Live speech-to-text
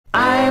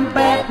I'm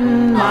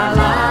betting my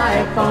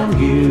life on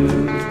you.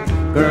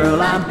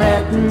 Girl, I'm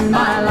betting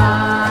my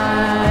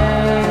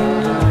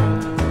life.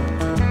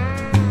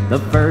 The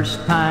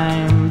first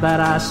time that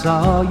I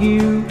saw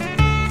you,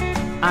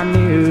 I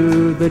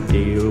knew the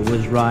deal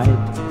was right.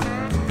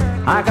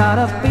 I got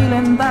a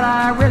feeling that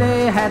I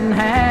really hadn't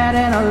had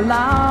in a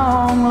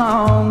long,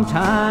 long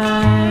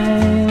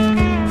time.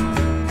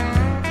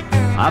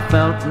 I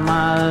felt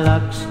my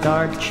luck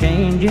start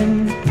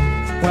changing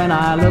when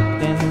I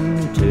looked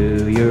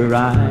into your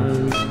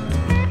eyes,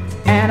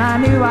 and I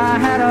knew I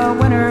had a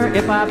winner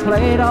if I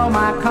played all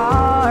my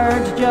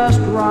cards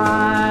just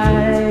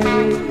right.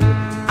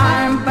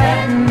 I'm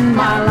betting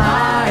my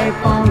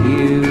life on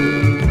you,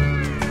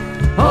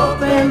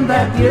 hoping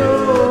that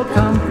you'll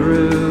come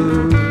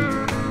through,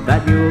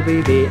 that you'll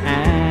be the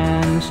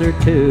answer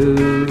to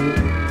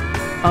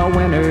a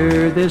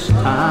winner this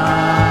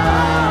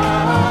time.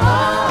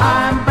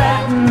 I'm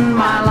betting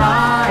my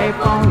life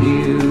on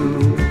you.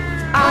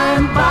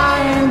 I'm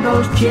buying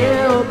those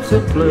chips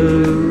of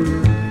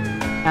blue,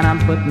 and I'm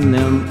putting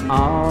them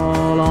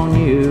all on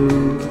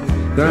you.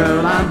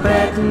 Girl, I'm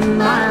betting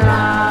my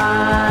life.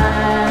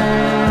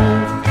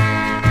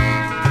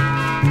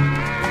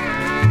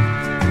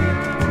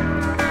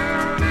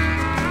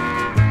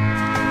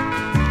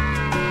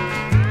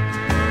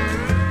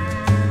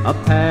 A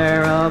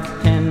pair of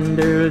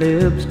tender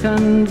lips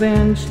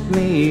convinced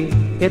me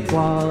it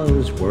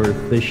was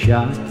worth the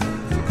shot,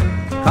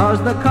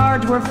 'cause the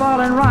cards were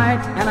falling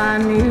right and I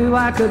knew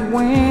I could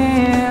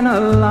win a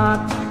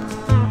lot.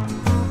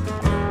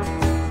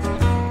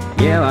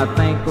 Yeah, I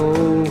think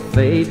old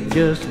fate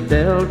just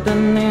dealt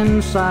an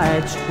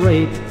inside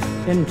straight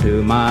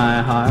into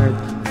my heart,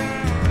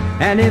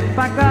 and if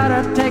I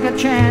gotta take a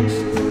chance,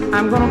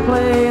 I'm gonna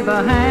play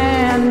the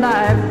hand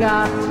I've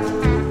got.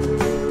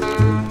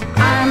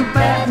 I'm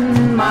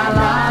betting my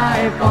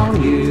life on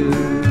you,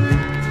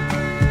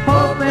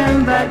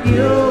 hoping that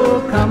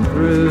you'll come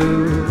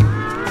through,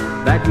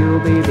 that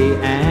you'll be the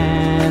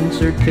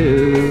answer to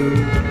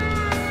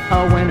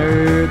a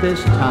winner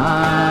this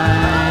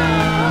time.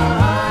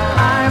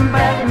 I'm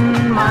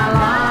betting my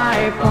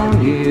life on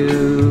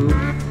you.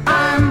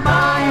 I'm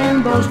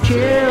buying those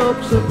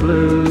chips of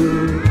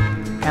blue,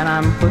 and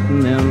I'm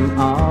putting them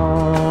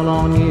all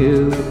on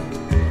you.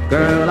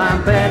 Girl,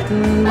 I'm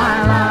betting my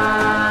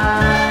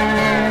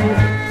life.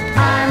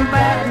 I'm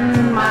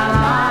betting my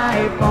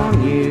life on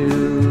you,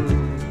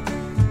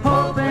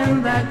 hoping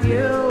that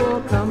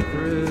you'll come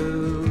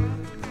through,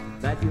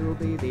 that you'll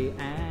be the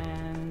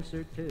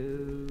answer to